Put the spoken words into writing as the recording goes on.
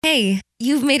Hey,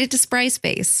 you've made it to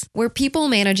Spryspace, where people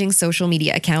managing social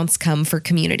media accounts come for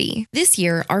community. This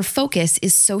year, our focus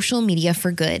is social media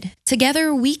for good.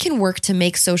 Together, we can work to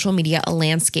make social media a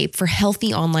landscape for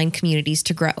healthy online communities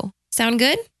to grow. Sound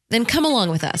good? Then come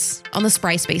along with us on the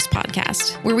Spryspace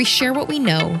podcast, where we share what we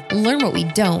know, learn what we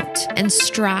don't, and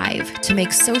strive to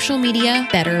make social media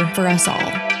better for us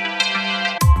all.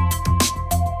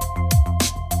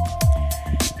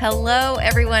 Hello,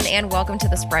 everyone, and welcome to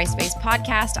the Spryspace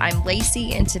podcast. I'm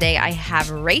Lacey, and today I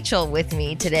have Rachel with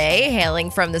me today,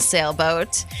 hailing from the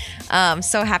sailboat.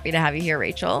 So happy to have you here,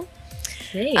 Rachel.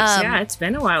 Thanks. Yeah, it's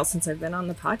been a while since I've been on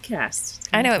the podcast.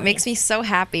 I know, it makes me so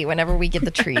happy whenever we get the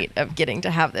treat of getting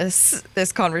to have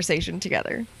this conversation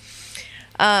together.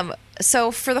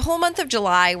 So for the whole month of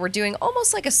July, we're doing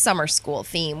almost like a summer school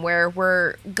theme where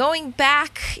we're going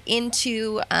back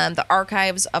into the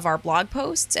archives of our blog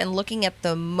posts and looking at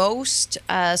the most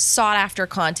sought after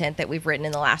content that we've written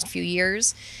in the last few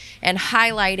years and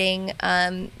highlighting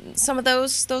some of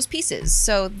those pieces.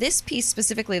 So this piece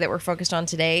specifically that we're focused on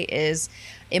today is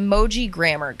emoji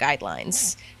grammar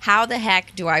guidelines. How the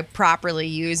heck do I properly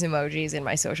use emojis in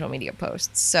my social media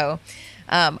posts? So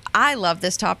I love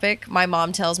this topic. My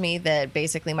mom tells me that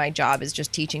basically my job is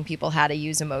just teaching people how to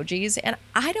use emojis, and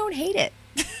I don't hate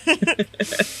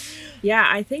it. Yeah,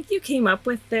 I think you came up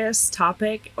with this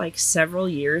topic like several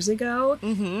years ago,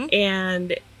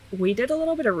 and we did a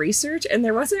little bit of research, and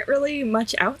there wasn't really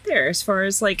much out there as far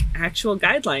as like actual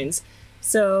guidelines.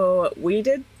 So we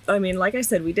did, like I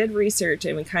said, we did research,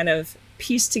 and we kind of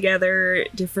pieced together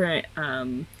different,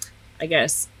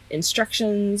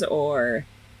 instructions or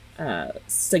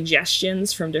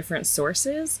suggestions from different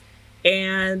sources,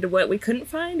 and what we couldn't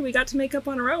find we got to make up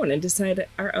on our own and decide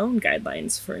our own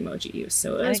guidelines for emoji use.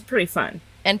 So it was pretty fun.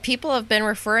 And people have been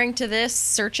referring to this,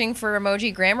 searching for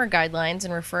emoji grammar guidelines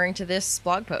and referring to this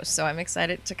blog post, so I'm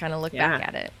excited to kind of look back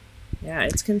at it. Yeah,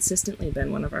 it's consistently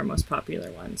been one of our most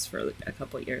popular ones for a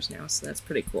couple of years now, so that's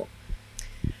pretty cool.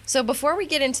 So before we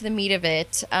get into the meat of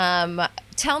it,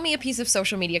 tell me a piece of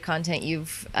social media content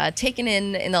you've taken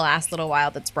in the last little while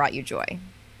that's brought you joy.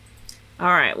 All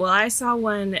right. Well, I saw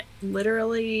one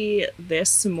literally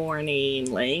this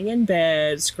morning, laying in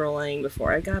bed, scrolling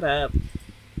before I got up.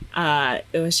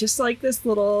 It was just like this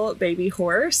little baby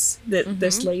horse that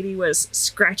this lady was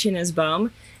scratching his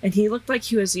bum, and he looked like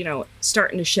he was,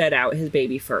 starting to shed out his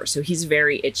baby fur. So he's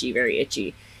very itchy, very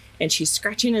itchy. And she's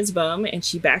scratching his bum, and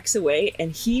she backs away,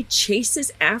 and he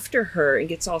chases after her and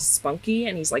gets all spunky,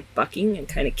 and he's like bucking and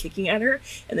kind of kicking at her.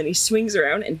 And then he swings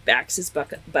around and backs his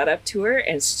butt up to her,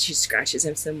 and she scratches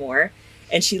him some more.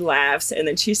 And she laughs, and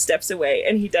then she steps away,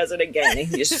 and he does it again. And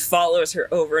he just follows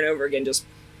her over and over again, just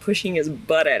pushing his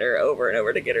butt at her over and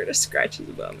over to get her to scratch his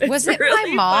bum. Was it really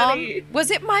my mom? Funny.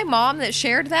 Was it my mom that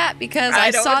shared that? Because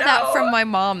I saw that from my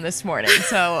mom this morning.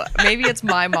 So maybe it's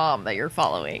my mom that you're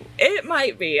following. It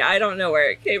might be. I don't know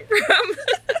where it came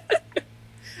from.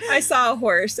 I saw a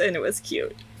horse and it was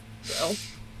cute. So.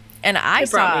 And I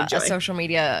saw a social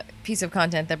media piece of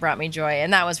content that brought me joy,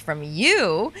 and that was from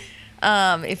you.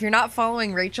 If you're not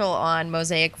following Rachel on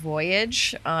Mosaic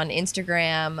Voyage on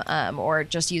Instagram or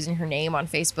just using her name on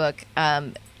Facebook,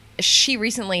 she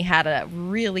recently had a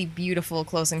really beautiful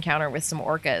close encounter with some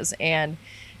orcas, and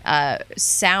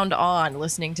sound on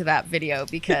listening to that video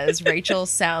because Rachel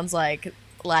sounds like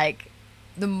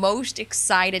the most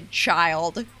excited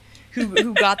child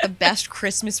who got the best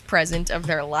Christmas present of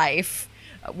their life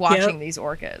watching these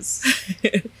orcas.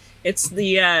 It's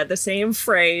the same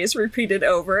phrase repeated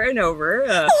over and over.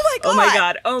 Oh my god! Oh my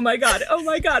god! Oh my god! Oh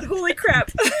my god! Holy crap!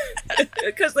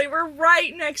 Because they were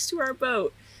right next to our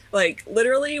boat. Like,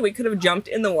 literally, we could have jumped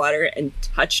in the water and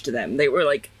touched them. They were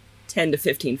like 10 to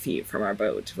 15 feet from our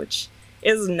boat, which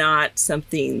is not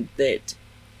something that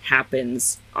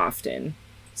happens often.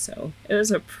 So it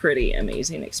was a pretty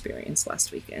amazing experience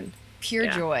last weekend. Pure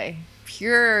joy.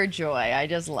 Pure joy. I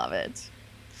just love it.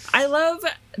 I love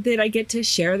that I get to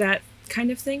share that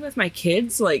kind of thing with my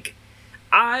kids. Like,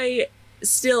 I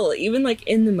still, even like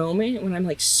in the moment when I'm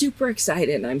like super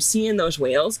excited and I'm seeing those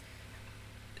whales,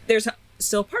 there's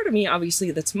still part of me,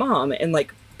 obviously, that's mom and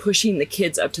like pushing the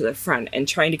kids up to the front and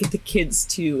trying to get the kids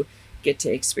to get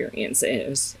to experience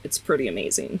it. It's pretty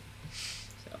amazing.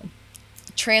 So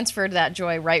transferred that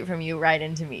joy right from you right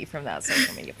into me from that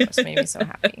social media post. Made me so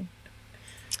happy.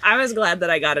 I was glad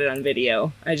that I got it on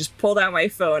video. I just pulled out my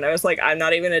phone. I was like, I'm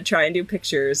not even going to try and do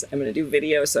pictures. I'm going to do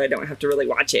video so I don't have to really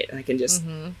watch it. I can just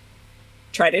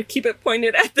try to keep it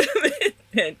pointed at them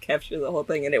and capture the whole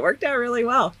thing. And it worked out really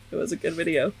well. It was a good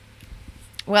video.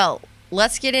 Well,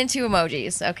 let's get into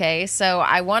emojis, okay? So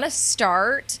I want to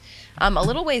start A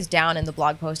little ways down in the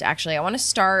blog post, actually, I want to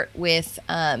start with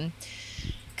kind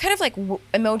of like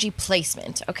emoji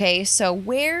placement. Okay, so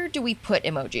where do we put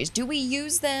emojis? Do we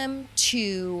use them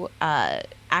to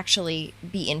actually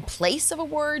be in place of a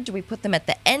word? Do we put them at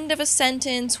the end of a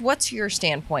sentence? What's your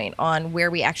standpoint on where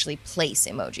we actually place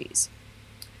emojis?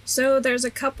 So there's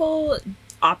a couple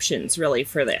options really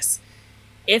for this.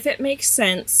 If it makes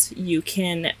sense, you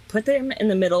can put them in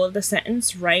the middle of the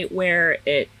sentence, right where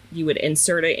you would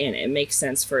insert it in. It makes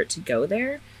sense for it to go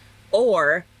there.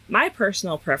 Or my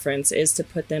personal preference is to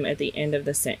put them at the end of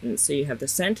the sentence. So you have the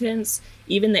sentence,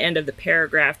 even the end of the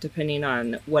paragraph, depending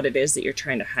on what it is that you're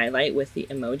trying to highlight with the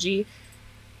emoji,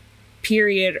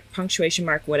 period, punctuation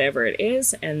mark, whatever it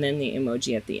is, and then the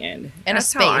emoji at the end. And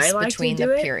That's a space like between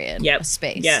the period. Yep. A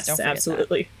space. Yes, Don't forget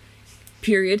absolutely.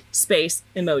 Period, space,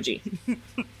 emoji.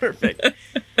 Perfect.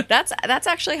 That's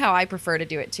actually how I prefer to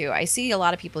do it too. I see a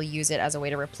lot of people use it as a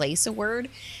way to replace a word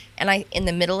and in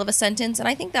the middle of a sentence, and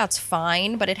I think that's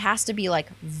fine, but it has to be like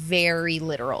very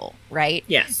literal, right?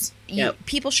 Yes. Yep.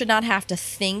 People should not have to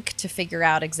think to figure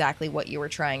out exactly what you were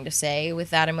trying to say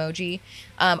with that emoji.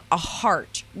 A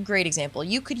heart, great example.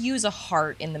 You could use a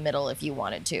heart in the middle if you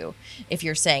wanted to, if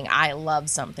you're saying I love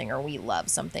something or we love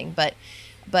something, but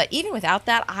even without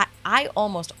that, I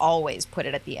almost always put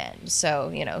it at the end. So,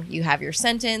 you have your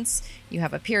sentence, you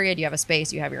have a period, you have a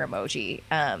space, you have your emoji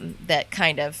that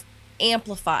kind of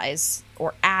amplifies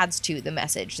or adds to the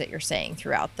message that you're saying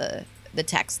throughout the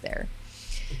text there.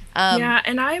 Yeah,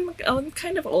 and I'm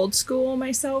kind of old school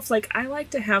myself. Like, I like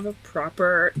to have a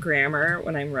proper grammar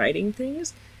when I'm writing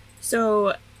things.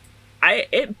 So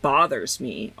it bothers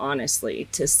me, honestly,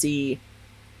 to see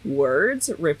words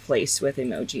replaced with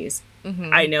emojis.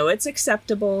 Mm-hmm. I know it's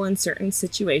acceptable in certain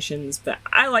situations, but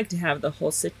I like to have the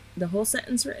whole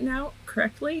sentence written out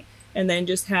correctly, and then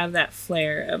just have that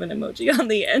flair of an emoji on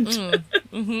the end.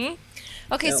 Mm-hmm.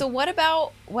 Okay, so what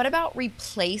about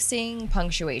replacing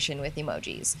punctuation with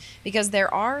emojis? Because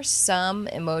there are some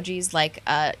emojis like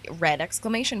a red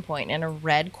exclamation point and a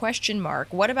red question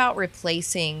mark. What about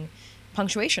replacing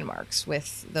punctuation marks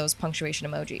with those punctuation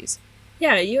emojis?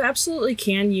 Yeah, you absolutely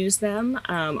can use them.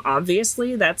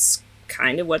 Obviously, that's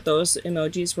kind of what those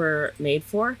emojis were made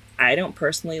for. I don't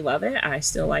personally love it. I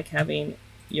still like having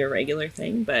your regular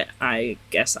thing, but I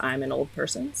guess I'm an old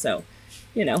person, so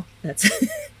that's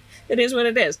it is what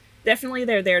it is. Definitely,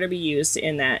 they're there to be used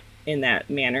in that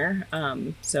manner.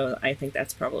 So I think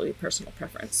that's probably personal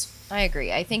preference. I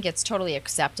agree. I think it's totally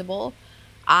acceptable.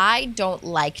 I don't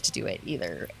like to do it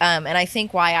either. And I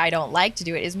think why I don't like to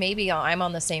do it is maybe I'm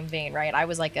on the same vein, right? I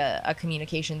was like a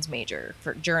communications major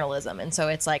for journalism. And so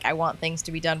it's like I want things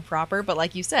to be done proper. But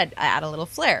like you said, I add a little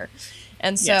flair.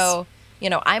 And so,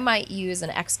 I might use an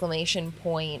exclamation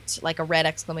point, like a red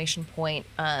exclamation point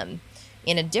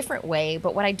in a different way.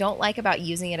 But what I don't like about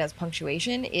using it as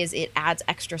punctuation is it adds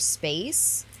extra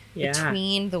space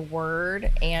between the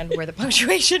word and where the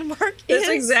punctuation mark is. That's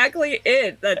exactly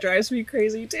it. That drives me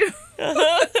crazy too.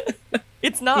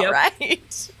 It's not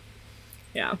right.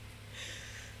 Yeah.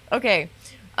 Okay.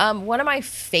 One of my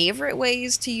favorite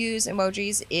ways to use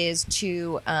emojis is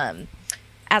to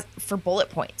for bullet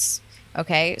points.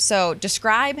 Okay. So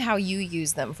describe how you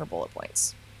use them for bullet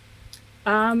points.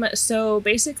 So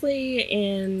basically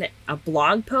in a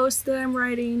blog post that I'm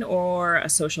writing or a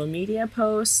social media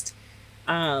post,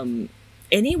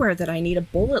 anywhere that I need a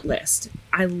bullet list,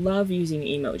 I love using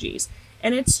emojis.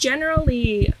 And it's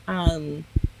generally,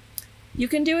 you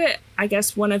can do it, I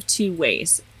guess, one of two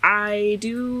ways. I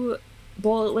do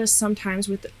bullet lists sometimes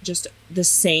with just the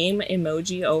same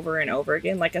emoji over and over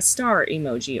again, like a star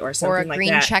emoji or something like that. Or a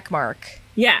green check mark.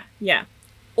 Yeah.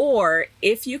 Or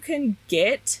if you can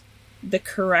get the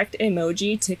correct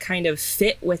emoji to kind of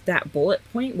fit with that bullet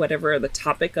point, whatever the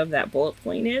topic of that bullet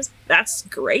point is, that's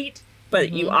great.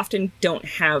 But you often don't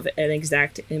have an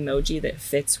exact emoji that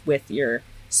fits with your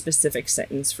specific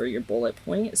sentence for your bullet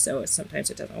point. So sometimes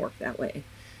it doesn't work that way.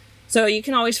 So you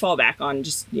can always fall back on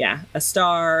just, a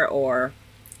star or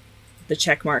the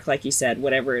check mark, like you said,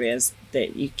 whatever it is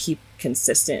that you keep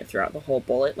consistent throughout the whole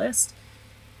bullet list.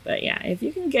 But if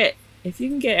you can get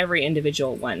every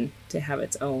individual one to have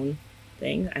its own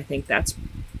thing, I think that's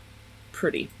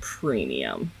pretty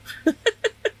premium.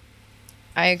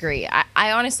 I agree.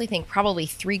 I honestly think probably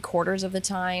 3/4 of the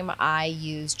time I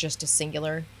use just a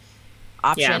singular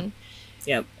option.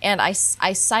 Yeah. Yep. And I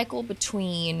cycle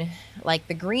between, like,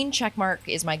 the green check mark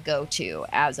is my go-to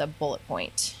as a bullet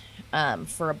point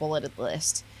for a bulleted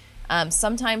list.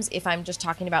 Sometimes if I'm just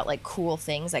talking about like cool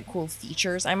things, like cool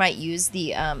features, I might use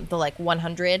the like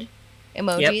 100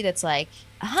 emoji that's like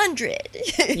 100.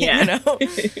 Yeah.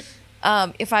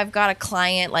 If I've got a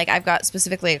client, like I've got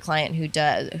specifically a client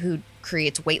who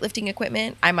creates weightlifting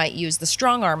equipment, I might use the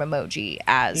strong arm emoji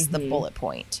as the bullet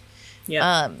point.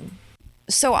 Yeah.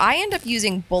 So I end up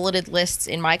using bulleted lists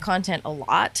in my content a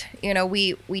lot. You know,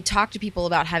 we talk to people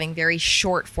about having very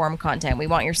short form content. We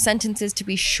want your sentences to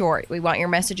be short. We want your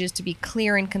messages to be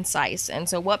clear and concise. And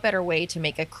so what better way to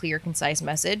make a clear, concise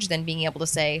message than being able to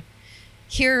say,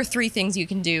 here are 3 things you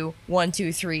can do. 1,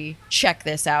 2, 3, check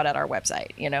this out at our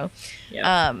website, you know?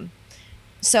 Yeah.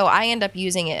 So I end up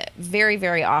using it very,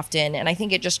 very often. And I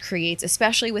think it just creates,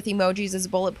 especially with emojis as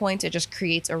bullet points, it just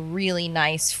creates a really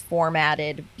nice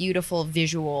formatted, beautiful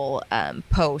visual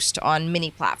post on many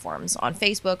platforms. On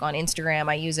Facebook, on Instagram,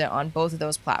 I use it on both of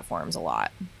those platforms a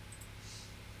lot.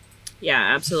 Yeah,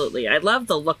 absolutely. I love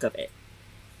the look of it.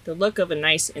 The look of a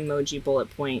nice emoji bullet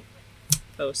point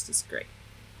post is great.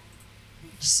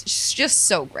 It's just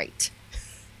so great.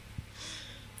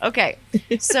 Okay,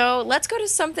 so let's go to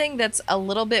something that's a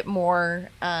little bit more,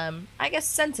 I guess,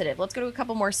 sensitive. Let's go to a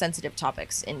couple more sensitive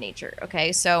topics in nature.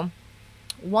 Okay, so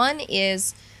one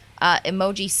is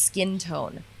emoji skin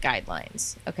tone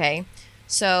guidelines. Okay,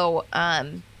 so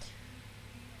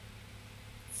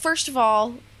first of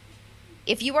all,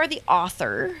 if you are the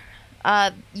author,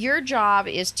 your job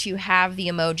is to have the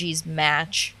emojis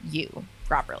match you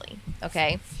properly.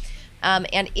 Okay.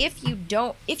 And if you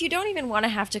don't even want to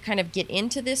have to kind of get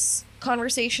into this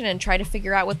conversation and try to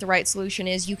figure out what the right solution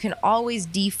is, you can always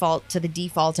default to the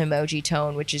default emoji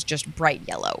tone, which is just bright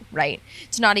yellow, right?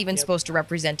 It's not even supposed to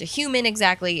represent a human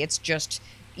exactly. It's just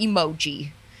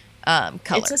emoji color.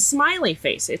 It's a smiley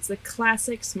face. It's the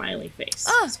classic smiley face.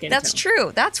 Oh, that's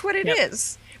true. That's what it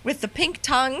is. With the pink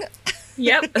tongue.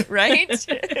 Yep. Right?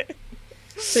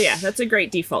 So yeah, that's a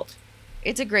great default.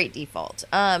 It's a great default.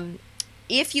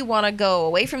 If you want to go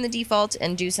away from the default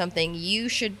and do something, you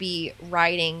should be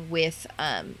writing with,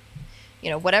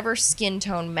 whatever skin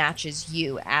tone matches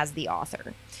you as the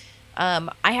author.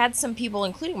 I had some people,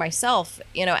 including myself,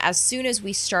 as soon as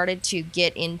we started to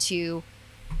get into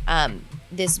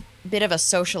this bit of a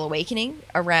social awakening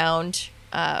around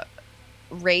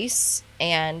race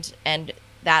and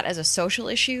that as a social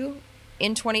issue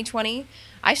in 2020,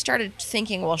 I started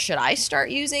thinking, well, should I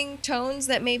start using tones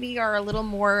that maybe are a little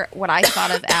more what I thought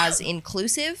of as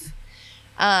inclusive?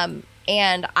 And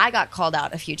I got called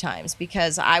out a few times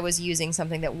because I was using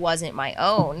something that wasn't my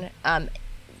own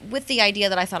with the idea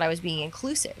that I thought I was being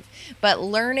inclusive. But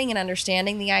learning and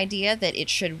understanding the idea that it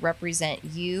should represent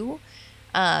you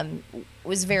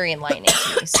was very enlightening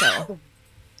to me.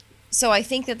 So I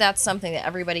think that that's something that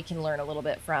everybody can learn a little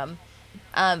bit from.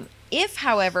 If,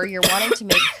 however, you're wanting to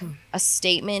make a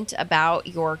statement about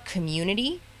your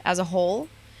community as a whole,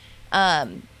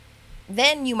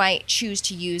 then you might choose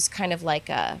to use kind of like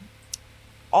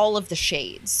all of the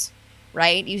shades,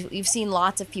 right? You've seen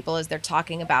lots of people as they're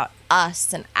talking about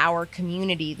us and our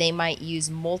community, they might use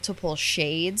multiple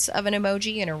shades of an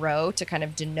emoji in a row to kind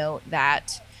of denote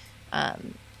that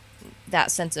that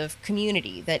sense of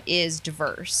community that is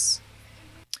diverse.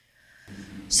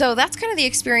 So that's kind of the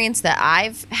experience that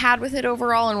I've had with it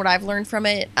overall and what I've learned from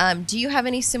it. Do you have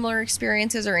any similar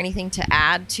experiences or anything to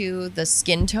add to the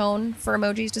skin tone for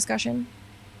emojis discussion?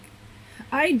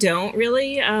 I don't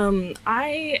really.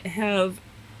 I have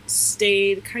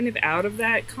stayed kind of out of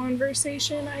that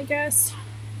conversation, I guess.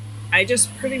 I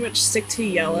just pretty much stick to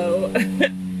yellow.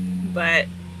 But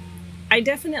I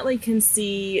definitely can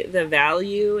see the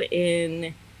value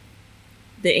in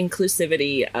the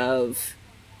inclusivity of,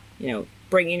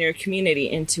 bringing your community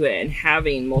into it and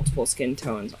having multiple skin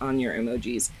tones on your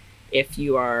emojis if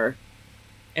you are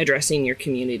addressing your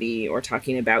community or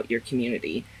talking about your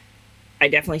community. I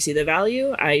definitely see the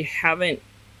value. I haven't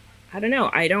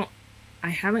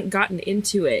gotten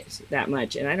into it that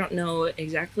much, and I don't know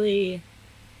exactly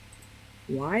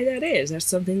why that is. That's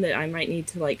something that I might need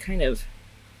to kind of,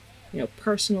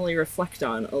 personally reflect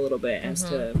on a little bit as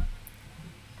to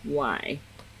why.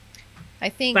 I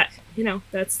think, but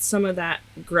that's some of that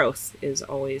growth is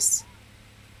always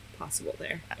possible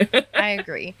there. I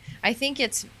agree. I think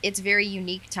it's very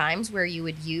unique times where you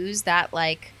would use that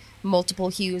multiple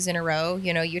hues in a row.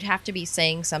 You'd have to be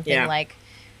saying something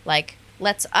like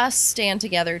let's us stand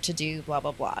together to do blah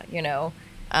blah blah.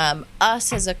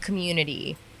 Us as a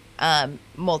community,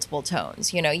 multiple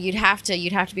tones. You'd have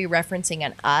to be referencing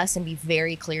an us and be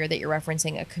very clear that you're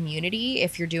referencing a community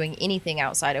if you're doing anything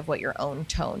outside of what your own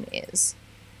tone is.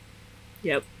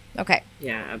 Yep. Okay.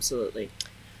 Yeah, absolutely.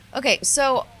 Okay,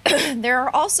 so there are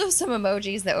also some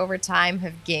emojis that over time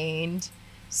have gained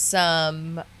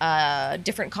some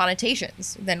different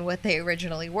connotations than what they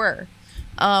originally were.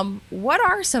 What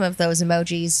are some of those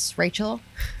emojis, Rachel?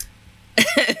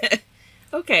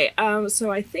 Okay,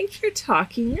 so I think you're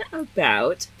talking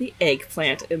about the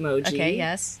eggplant emoji. Okay,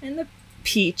 yes. And the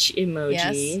peach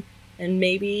emoji. Yes. And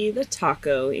maybe the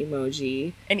taco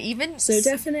emoji. And even so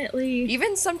definitely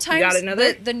even sometimes got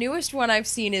another? the newest one I've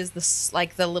seen is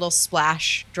the little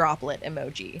splash droplet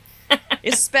emoji.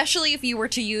 Especially if you were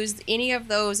to use any of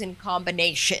those in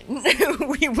combination,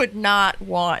 we would not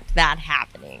want that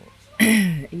happening.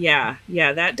 Yeah,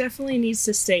 that definitely needs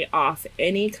to stay off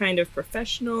any kind of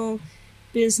professional,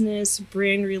 business,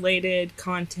 brand related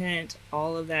content.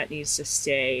 All of that needs to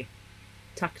stay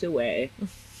tucked away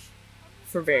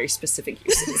for very specific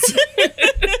uses.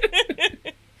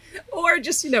 Or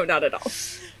just, not at all.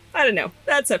 I don't know.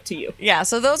 That's up to you. Yeah,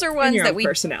 so those are ones that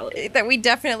we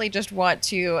definitely just want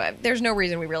to. There's no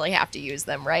reason we really have to use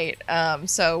them, right?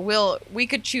 So we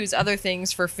could choose other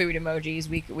things for food emojis.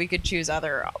 We could choose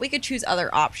other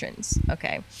options.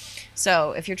 Okay,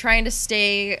 so if you're trying to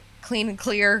stay clean and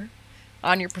clear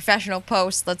on your professional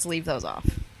posts, let's leave those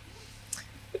off.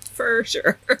 For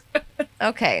sure.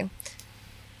 Okay.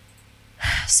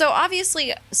 So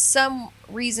obviously some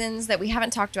reasons that we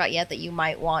haven't talked about yet that you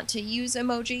might want to use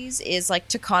emojis is like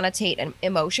to connotate an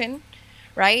emotion,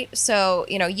 right? So,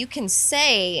 you can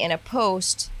say in a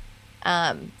post,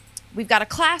 we've got a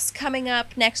class coming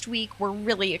up next week. We're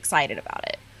really excited about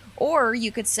it. Or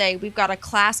you could say we've got a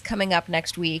class coming up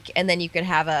next week, and then you could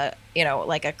have a,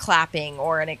 like a clapping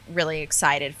or a really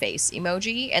excited face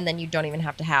emoji, and then you don't even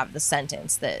have to have the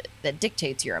sentence that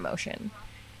dictates your emotion.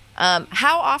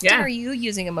 How often are you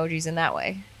using emojis in that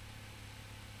way?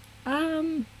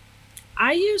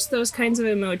 I use those kinds of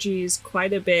emojis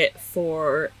quite a bit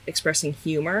for expressing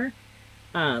humor,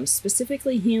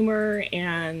 specifically humor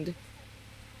and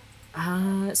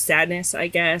sadness, I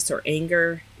guess, or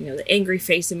anger. The angry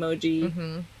face emoji.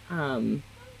 Mm-hmm.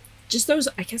 Just those,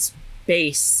 I guess,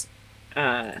 base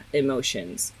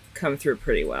emotions come through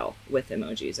pretty well with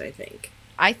emojis, I think.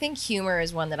 I think humor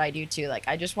is one that I do too. Like,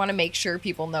 I just want to make sure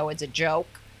people know it's a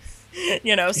joke.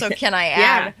 So can I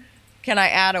add can I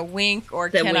add a wink, or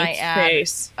can I add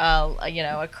face.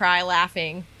 A cry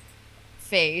laughing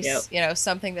face? Yep.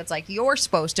 Something that's like, you're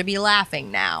supposed to be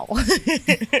laughing now.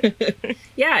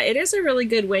 Yeah, it is a really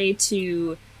good way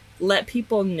to let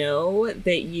people know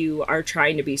that you are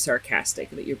trying to be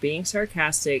sarcastic, that you're being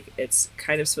sarcastic. It's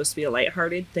kind of supposed to be a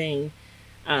lighthearted thing.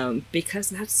 Because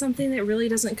that's something that really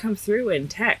doesn't come through in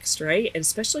text, right? And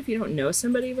especially if you don't know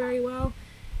somebody very well.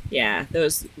 Yeah,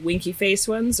 those winky face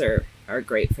ones are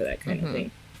great for that kind of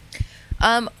thing.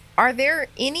 Are there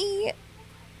any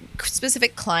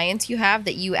specific clients you have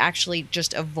that you actually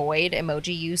just avoid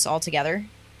emoji use altogether?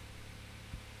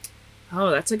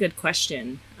 Oh, that's a good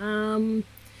question.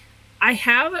 I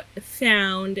have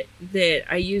found that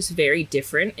I use very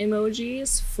different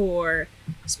emojis for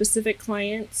specific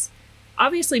clients.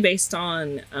 Obviously based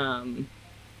on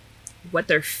what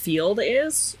their field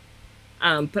is,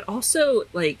 but also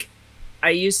like I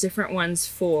use different ones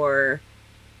for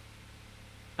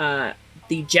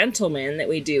the gentleman that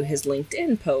we do his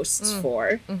LinkedIn posts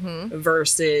for,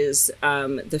 versus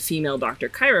the female doctor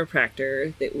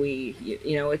chiropractor that we,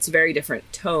 it's a very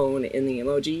different tone in the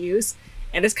emoji use,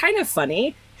 and it's kind of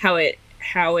funny how it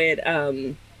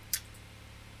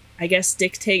I guess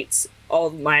dictates all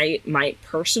my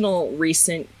personal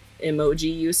recent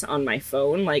emoji use on my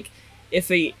phone. Like if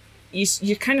you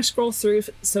kind of scroll through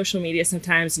social media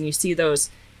sometimes and you see those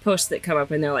posts that come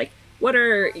up and they're like, what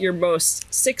are your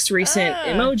most 6 recent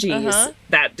emojis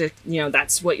that,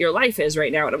 that's what your life is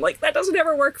right now. And I'm like, that doesn't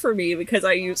ever work for me because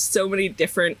I use so many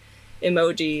different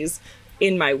emojis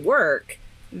in my work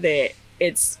that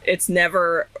it's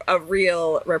never a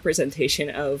real representation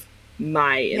of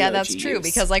my emoji. Yeah, that's true,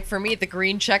 because like for me, the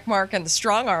green check mark and the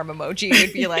strong arm emoji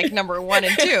would be like number 1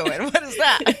 and 2. And what is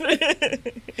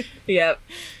that? Yep.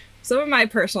 Some of my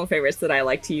personal favorites that I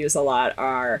like to use a lot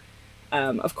are,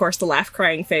 of course, the laugh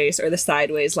crying face or the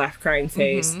sideways laugh crying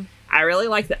face. I really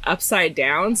like the upside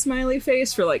down smiley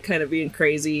face for like kind of being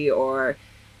crazy, or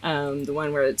the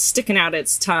one where it's sticking out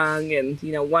its tongue and,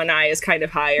 one eye is kind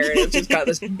of higher and it's just got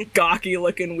this gawky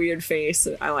looking weird face.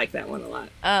 I like that one a lot.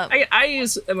 I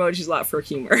use emojis a lot for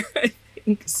humor, I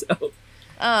think, so.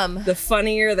 The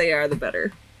funnier they are, the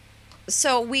better.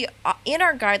 So we, in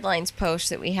our guidelines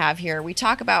post that we have here, we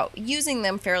talk about using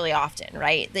them fairly often,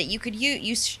 right? That you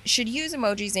should use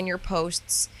emojis in your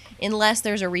posts unless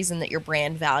there's a reason that your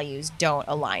brand values don't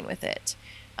align with it.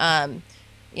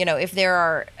 If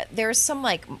there's some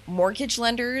like mortgage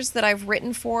lenders that I've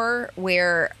written for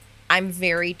where I'm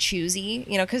very choosy,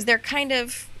 because they're kind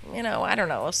of, I don't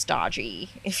know, stodgy,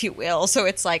 if you will. So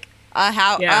it's like a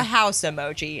house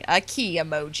emoji, a key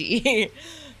emoji.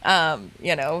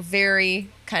 Very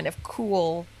kind of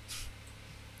cool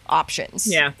options.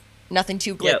 Yeah. Nothing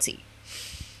too glitzy.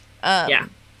 Yeah.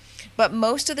 But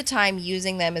most of the time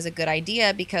using them is a good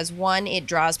idea because, one, it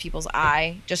draws people's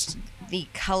eye, just the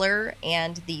color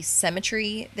and the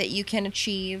symmetry that you can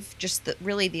achieve, just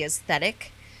really the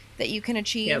aesthetic that you can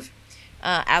achieve,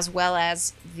 as well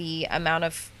as the amount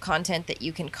of content that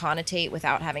you can connotate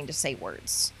without having to say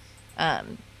words.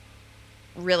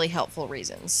 Really helpful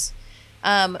reasons.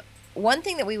 One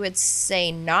thing that we would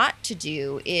say not to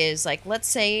do is, like, let's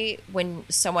say when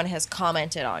someone has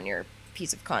commented on your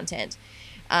piece of content,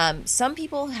 some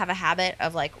people have a habit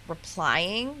of like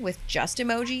replying with just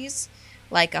emojis,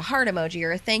 like a heart emoji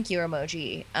or a thank you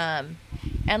emoji.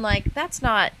 And like, that's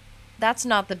not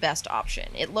the best option.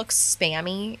 It looks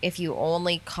spammy if you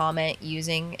only comment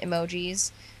using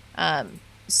emojis.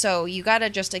 So you got to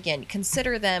just, again,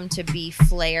 consider them to be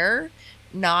flair,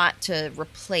 not to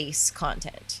replace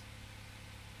content.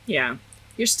 Yeah.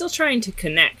 You're still trying to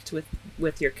connect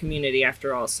with your community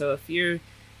after all. So if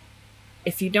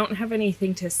you don't have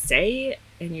anything to say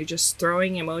and you're just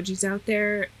throwing emojis out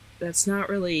there, that's not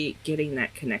really getting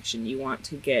that connection. You want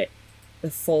to get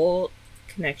the full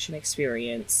connection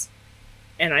experience.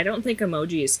 And I don't think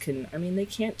emojis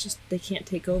they can't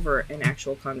take over an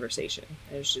actual conversation.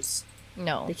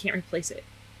 No. They can't replace it.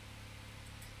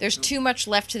 There's too much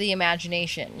left to the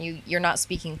imagination. You're not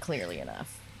speaking clearly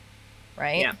enough.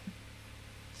 Right?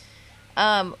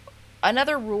 Yeah.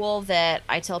 Another rule that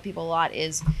I tell people a lot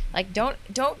is, like, don't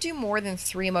do more than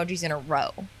 3 emojis in a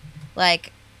row.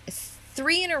 Like,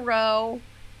 3 in a row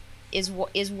is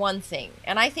one thing,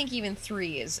 and I think even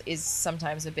 3 is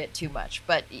sometimes a bit too much.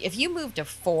 But if you move to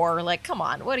 4, like, come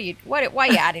on, why are you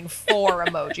adding 4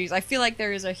 emojis? I feel like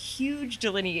there is a huge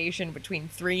delineation between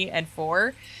 3 and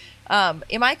 4. Am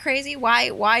I crazy?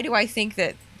 Why do I think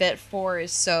that 4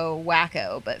 is so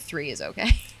wacko, but 3 is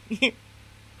okay?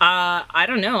 I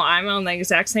don't know. I'm on the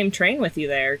exact same train with you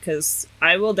there, because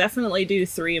I will definitely do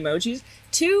 3 emojis.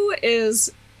 2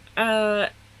 is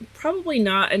probably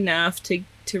not enough to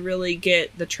really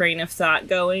get the train of thought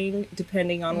going,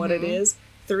 depending on what it is.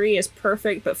 3 is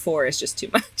perfect, but 4 is just too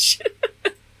much.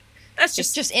 That's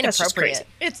just inappropriate.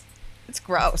 It's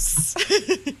gross.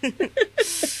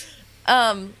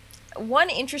 One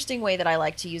interesting way that I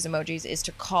like to use emojis is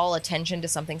to call attention to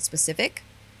something specific.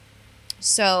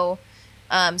 So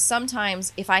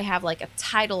sometimes if I have like a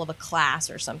title of a class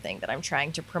or something that I'm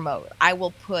trying to promote, I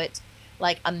will put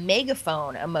like a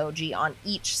megaphone emoji on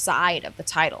each side of the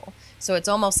title. So it's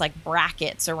almost like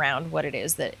brackets around what it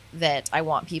is that I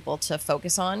want people to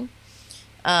focus on.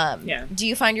 Do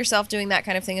you find yourself doing that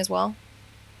kind of thing as well?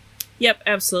 Yep,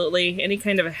 absolutely. Any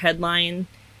kind of a headline,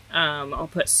 I'll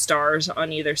put stars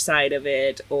on either side of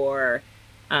it, or,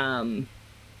 for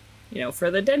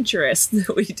the denturist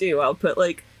that we do, I'll put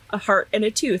like a heart and a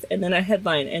tooth, and then a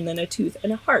headline, and then a tooth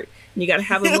and a heart. And you got to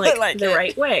have them like the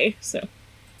right way. So,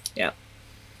 yeah,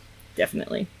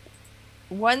 definitely.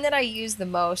 One that I use the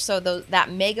most, so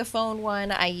that megaphone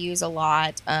one I use a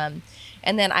lot. And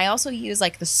then I also use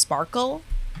like the sparkle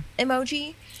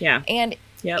emoji. Yeah. And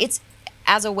it's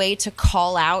as a way to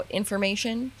call out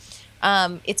information.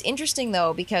 It's interesting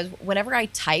though, because whenever I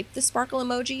type the sparkle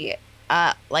emoji,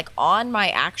 like on my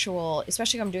actual,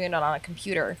 especially if I'm doing it on a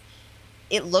computer,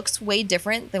 it looks way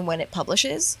different than when it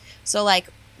publishes. So like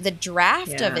the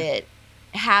draft of it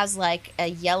has like a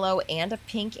yellow and a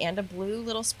pink and a blue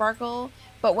little sparkle,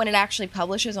 but when it actually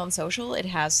publishes on social,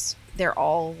 they're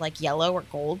all like yellow or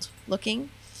gold looking.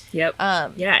 Yep.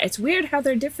 Yeah, it's weird how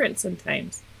they're different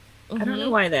sometimes. I don't know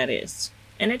why that is.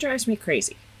 And it drives me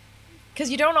crazy.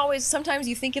 Because sometimes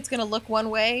you think it's going to look one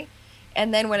way,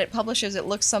 and then when it publishes, it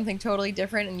looks something totally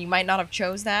different, and you might not have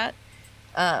chose that.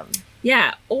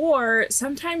 Yeah, or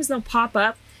sometimes they'll pop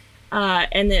up,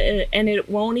 and it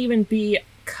won't even be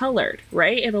colored,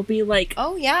 right? It'll be like,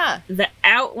 oh yeah, the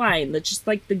outline, that's just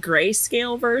like the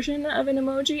grayscale version of an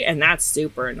emoji, and that's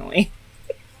super annoying.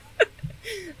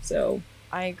 So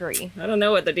I agree. I don't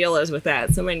know what the deal is with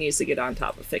that. Somebody needs to get on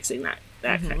top of fixing that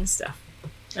kind of stuff.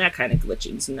 That kind of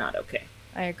glitching's not okay.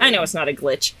 I agree. I know it's not a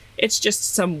glitch. It's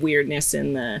just some weirdness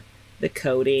in the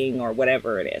coding or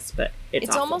whatever it is, but it's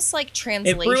awful. Almost like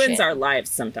translation. It ruins our lives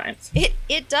sometimes.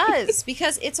 It does,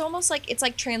 because it's almost like it's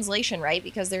like translation, right?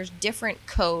 Because there's different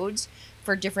codes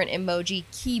for different emoji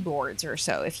keyboards or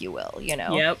so, if you will,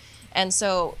 Yep. And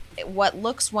so what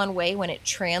looks one way when it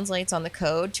translates on the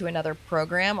code to another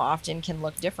program often can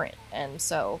look different. And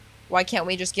so why can't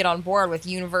we just get on board with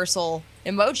universal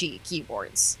emoji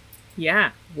keyboards?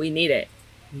 Yeah, we need it.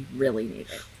 We really need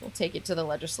it. We'll take it to the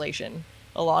legislation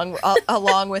along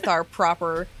with our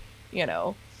proper,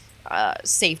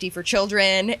 safety for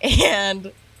children,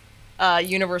 and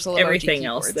universal emoji everything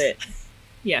keyboards. else that,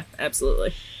 yeah,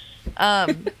 absolutely.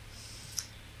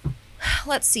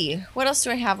 Let's see. What else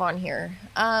do I have on here?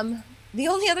 The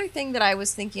only other thing that I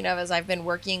was thinking of is I've been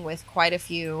working with quite a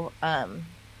few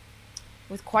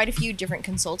different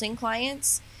consulting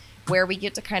clients where we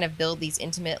get to kind of build these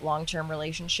intimate long-term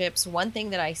relationships. One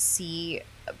thing that I see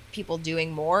people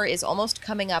doing more is almost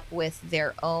coming up with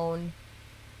their own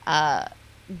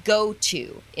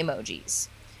go-to emojis,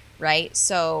 right?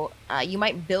 So you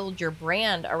might build your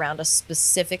brand around a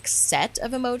specific set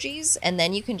of emojis, and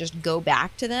then you can just go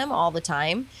back to them all the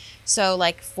time. So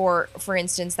like for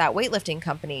instance, that weightlifting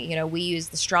company, you know, we use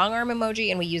the strong arm emoji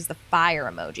and we use the fire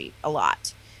emoji a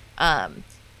lot.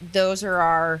 Those are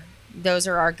our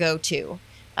go-to.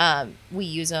 We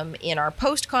use them in our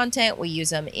post content. We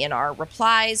use them in our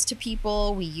replies to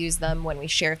people. We use them when we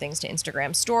share things to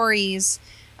Instagram stories.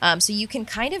 So you can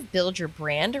kind of build your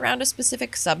brand around a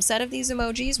specific subset of these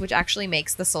emojis, which actually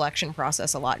makes the selection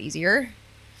process a lot easier.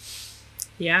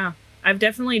 Yeah, I've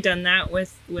definitely done that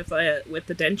with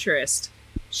the denturist.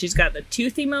 She's got the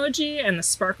tooth emoji and the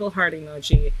sparkle heart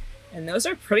emoji, and those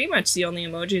are pretty much the only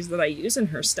emojis that I use in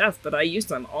her stuff, but I use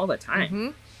them all the time. Mm-hmm.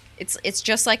 It's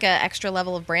just like an extra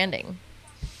level of branding.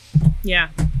 Yeah.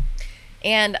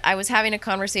 And I was having a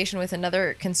conversation with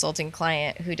another consulting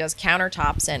client who does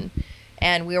countertops,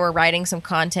 and we were writing some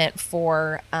content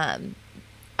for a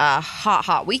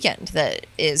hot weekend that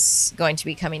is going to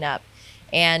be coming up.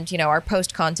 And, you know, our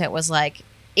post content was like,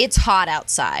 it's hot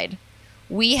outside.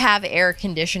 We have air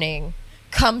conditioning.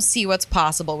 Come see what's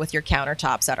possible with your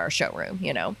countertops at our showroom,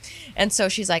 you know? And so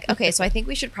she's like, okay, so I think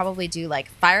we should probably do like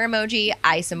fire emoji,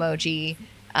 ice emoji,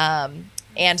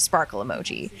 and sparkle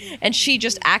emoji. And she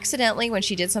just accidentally, when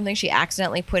she did something, she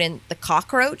accidentally put in the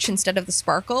cockroach instead of the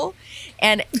sparkle.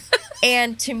 And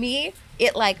to me,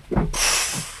 it like,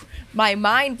 my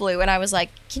mind blew. And I was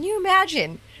like, can you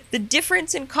imagine the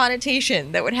difference in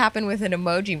connotation that would happen with an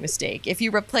emoji mistake if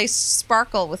you replace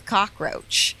sparkle with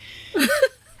cockroach?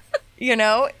 You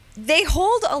know, they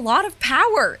hold a lot of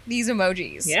power, these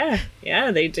emojis.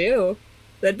 Yeah, they do.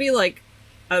 That'd be like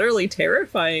utterly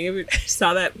terrifying if you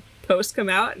saw that post come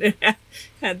out and it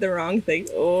had the wrong thing.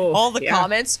 Oh, all the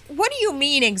comments. What do you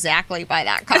mean exactly by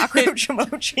that cockroach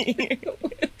emoji?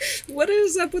 What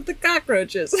is up with the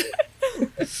cockroaches?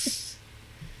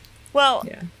 Well,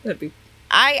 yeah, that'd be.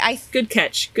 I good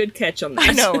catch on that.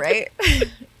 I know, right?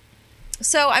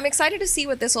 So I'm excited to see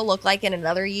what this will look like in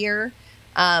another year.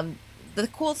 The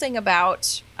cool thing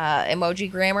about emoji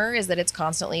grammar is that it's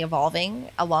constantly evolving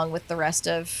along with the rest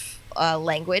of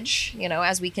language, you know,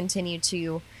 as we continue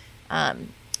to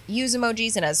use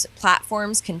emojis and as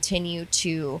platforms continue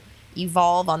to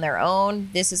evolve on their own,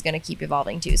 this is going to keep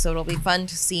evolving too. So it'll be fun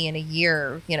to see in a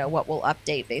year, you know, what we'll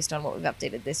update based on what we've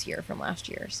updated this year from last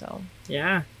year. So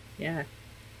yeah.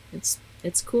 It's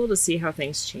cool to see how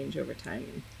things change over time.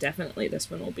 And definitely this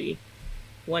one will be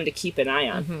one to keep an eye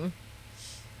on. Mm-hmm.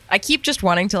 I keep just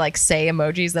wanting to like say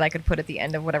emojis that I could put at the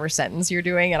end of whatever sentence you're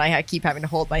doing, and I keep having to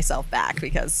hold myself back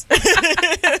because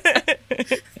that'd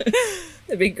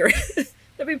be great.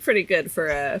 That'd be pretty good for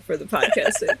the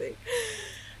podcast, I think.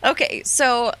 Okay,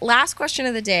 so last question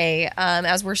of the day.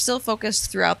 As we're still focused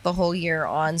throughout the whole year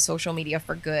on social media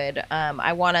for good,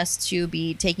 I want us to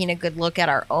be taking a good look at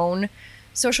our own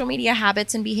social media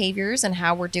habits and behaviors and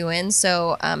how we're doing.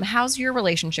 So how's your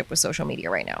relationship with social media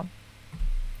right now?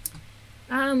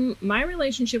 My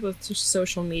relationship with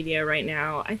social media right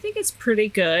now, I think it's pretty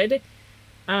good.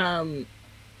 I've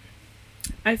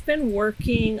been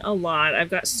working a lot. I've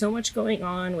got so much going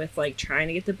on with like trying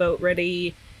to get the boat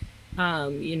ready,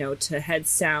 you know, to head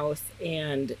south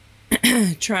and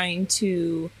trying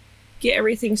to get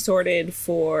everything sorted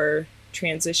for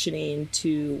transitioning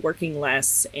to working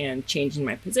less and changing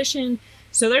my position.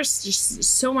 So there's just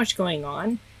so much going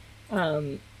on.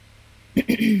 But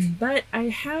I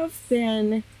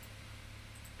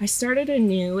started a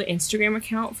new Instagram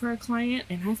account for a client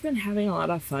and I've been having a lot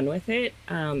of fun with it.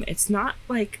 It's not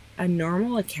like a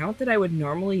normal account that I would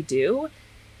normally do,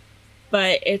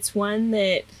 but it's one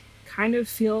that kind of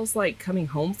feels like coming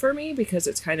home for me because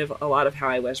it's kind of a lot of how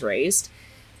I was raised.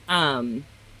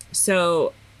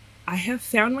 So I have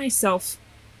found myself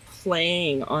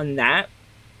playing on that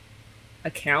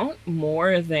account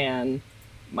more than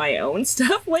my own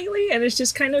stuff lately, and it's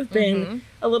just kind of been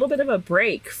a little bit of a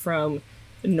break from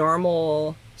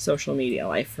normal social media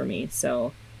life for me.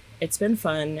 So it's been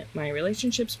fun. My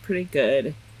relationship's pretty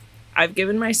good. I've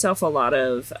given myself a lot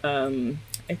of I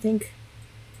think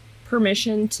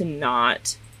permission to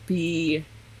not be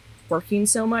working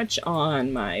so much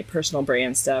on my personal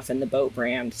brand stuff and the boat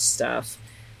brand stuff.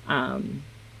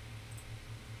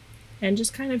 and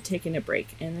just kind of taking a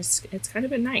break. And it's kind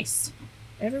of been nice.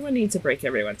 Everyone needs a break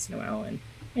every once in a while, and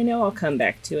I know I'll come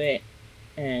back to it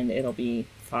and it'll be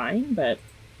fine, but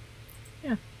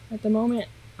yeah, at the moment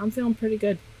I'm feeling pretty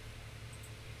good.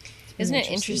 Isn't it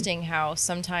interesting how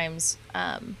sometimes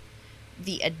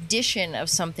the addition of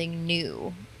something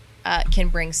new can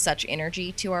bring such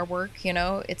energy to our work? You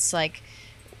know, it's like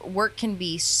work can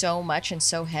be so much and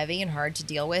so heavy and hard to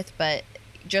deal with, but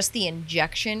just the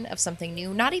injection of something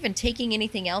new, not even taking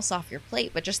anything else off your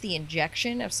plate, but just the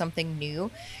injection of something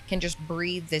new can just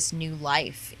breathe this new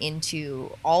life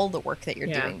into all the work that you're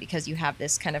doing, because you have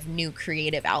this kind of new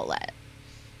creative outlet.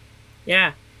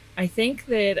 Yeah. I think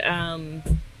that,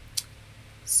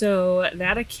 so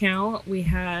that account we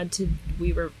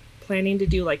were planning to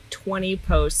do like 20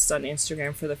 posts on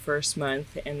Instagram for the first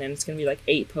month, and then it's going to be like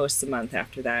 8 posts a month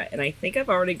after that. And I think I've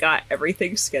already got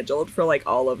everything scheduled for like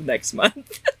all of next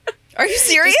month. Are you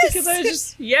serious? Because I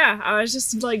was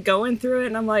just like going through it,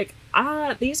 and I'm like,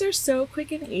 these are so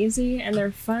quick and easy, and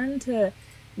they're fun to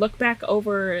look back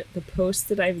over the posts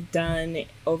that I've done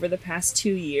over the past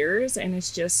 2 years. And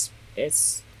it's just,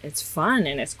 it's fun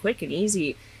and it's quick and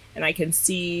easy. And I can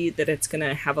see that it's going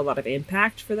to have a lot of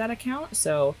impact for that account.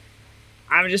 So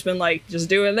I've just been like, just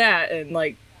doing that, and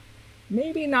like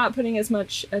maybe not putting as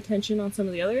much attention on some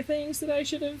of the other things that I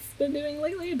should have been doing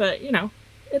lately, but you know,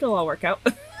 it'll all work out.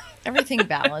 Everything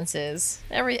balances.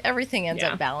 Everything ends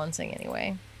up balancing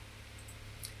anyway.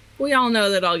 We all know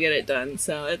that I'll get it done,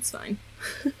 so it's fine.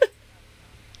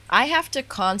 I have to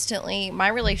constantly, my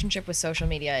relationship with social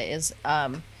media is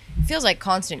feels like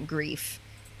constant grief,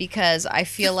 because I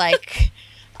feel like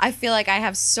I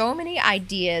have so many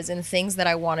ideas and things that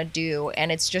I want to do,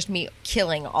 and it's just me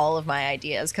killing all of my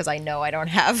ideas because I know I don't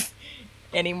have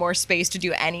any more space to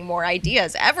do any more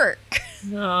ideas ever.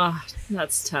 Oh,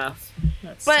 that's tough.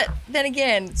 But then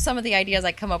again, some of the ideas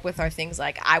I come up with are things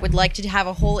like, I would like to have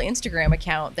a whole Instagram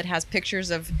account that has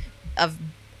pictures of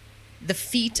the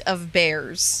feet of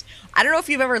bears. I don't know if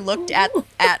you've ever looked at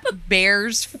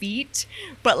bears' feet,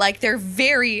 but like they're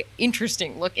very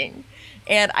interesting looking.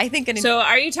 And I think so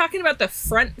are you talking about the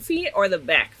front feet or the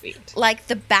back feet? Like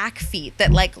the back feet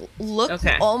that like look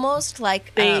almost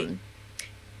like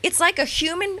it's like a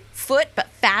human foot but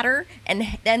fatter,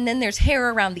 and then there's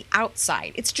hair around the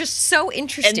outside. It's just so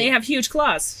interesting. And they have huge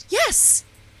claws. Yes.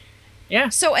 Yeah.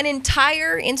 So an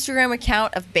entire Instagram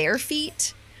account of bare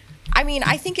feet. I mean,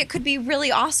 I think it could be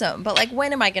really awesome, but like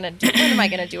when am I gonna do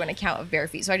an account of bare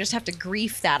feet? So I just have to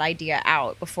grief that idea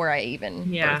out before I even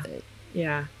birth it.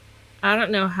 Yeah. I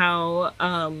don't know how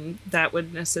that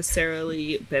would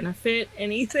necessarily benefit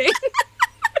anything.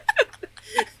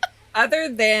 Other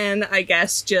than, I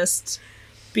guess, just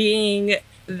being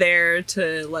there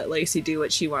to let Lacey do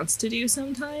what she wants to do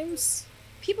sometimes.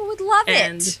 People would love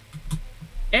it.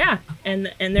 Yeah,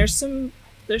 and there's some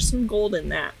gold in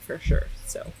that for sure.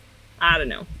 So, I don't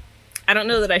know. I don't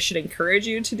know that I should encourage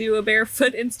you to do a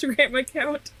barefoot Instagram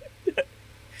account.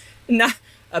 Not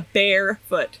a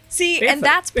barefoot. See, barefoot. And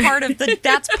that's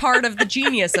part of the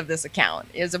genius of this account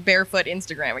is a barefoot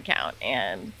Instagram account.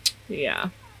 And yeah.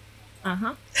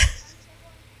 Uh-huh.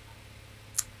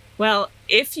 Well,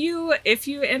 if you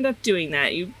end up doing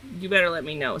that, you better let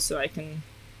me know so I can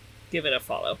give it a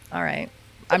follow. All right.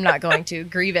 I'm not going to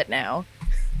grieve it now.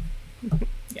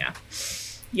 Yeah.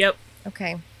 Yep.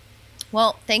 Okay.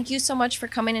 Well, thank you so much for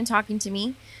coming and talking to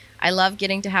me. I love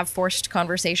getting to have forced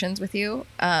conversations with you.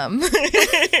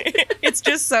 It's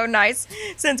just so nice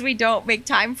since we don't make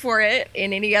time for it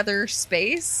in any other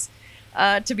space.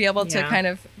 To be able to kind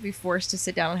of be forced to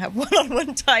sit down and have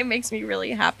one-on-one time makes me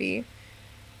really happy.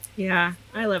 Yeah,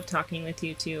 I love talking with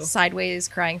you too. Sideways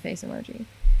crying face emoji.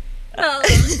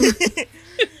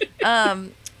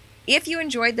 If you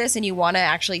enjoyed this and you want to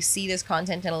actually see this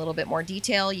content in a little bit more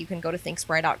detail, you can go to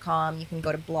thinkspry.com, you can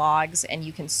go to blogs, and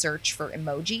you can search for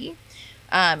emoji.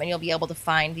 And you'll be able to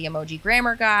find the emoji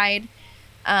grammar guide.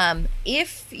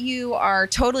 If you are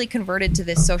totally converted to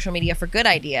this social media for good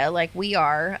idea, like we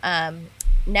are,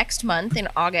 next month in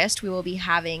August, we will be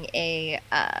having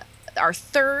our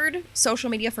third social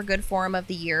media for good forum of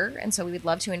the year. And so we would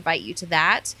love to invite you to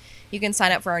that. You can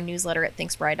sign up for our newsletter at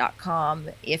thinkspry.com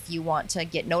if you want to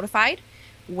get notified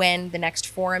when the next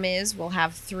forum is. We'll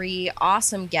have 3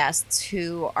 awesome guests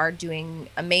who are doing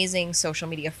amazing social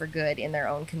media for good in their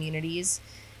own communities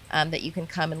that you can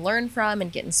come and learn from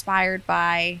and get inspired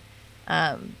by.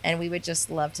 And we would just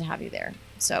love to have you there.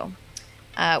 So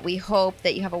we hope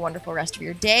that you have a wonderful rest of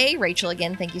your day. Rachel,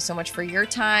 again, thank you so much for your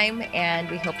time. And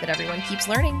we hope that everyone keeps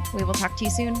learning. We will talk to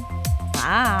you soon.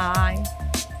 Bye.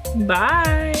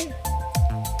 Bye.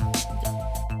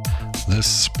 This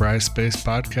Spry Space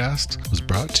podcast was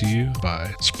brought to you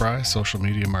by Spry Social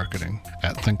Media Marketing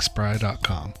at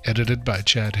thinkspry.com. Edited by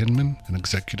Chad Hinman and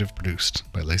executive produced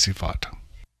by Lacey Fott.